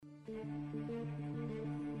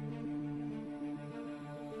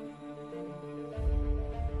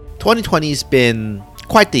2020's been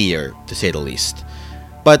quite the year, to say the least.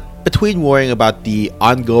 But between worrying about the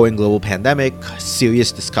ongoing global pandemic,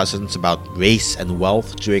 serious discussions about race and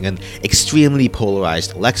wealth during an extremely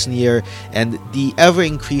polarized election year, and the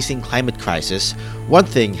ever-increasing climate crisis, one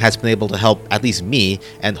thing has been able to help at least me,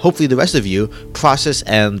 and hopefully the rest of you, process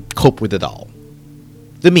and cope with it all.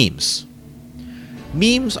 The memes.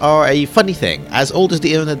 Memes are a funny thing, as old as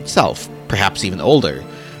the internet itself, perhaps even older.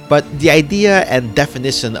 But the idea and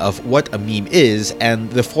definition of what a meme is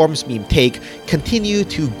and the forms memes take continue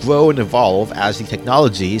to grow and evolve as the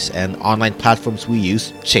technologies and online platforms we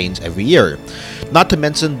use change every year. Not to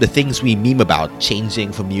mention the things we meme about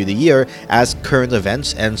changing from year to year as current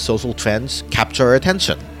events and social trends capture our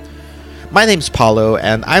attention. My name's Paulo,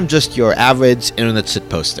 and I'm just your average internet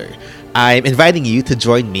shitposter. I'm inviting you to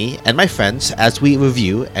join me and my friends as we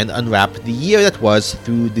review and unwrap the year that was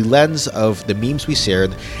through the lens of the memes we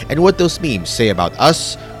shared and what those memes say about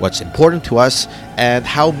us, what's important to us, and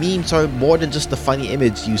how memes are more than just the funny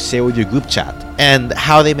image you share with your group chat, and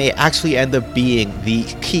how they may actually end up being the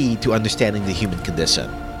key to understanding the human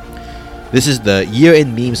condition. This is the Year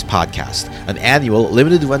in Memes podcast, an annual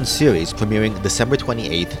limited-run series premiering December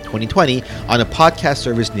 28th, 2020 on a podcast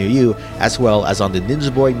service near you, as well as on the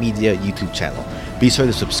Ninja Boy Media YouTube channel. Be sure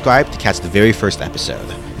to subscribe to catch the very first episode.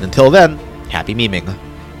 And until then, happy meming!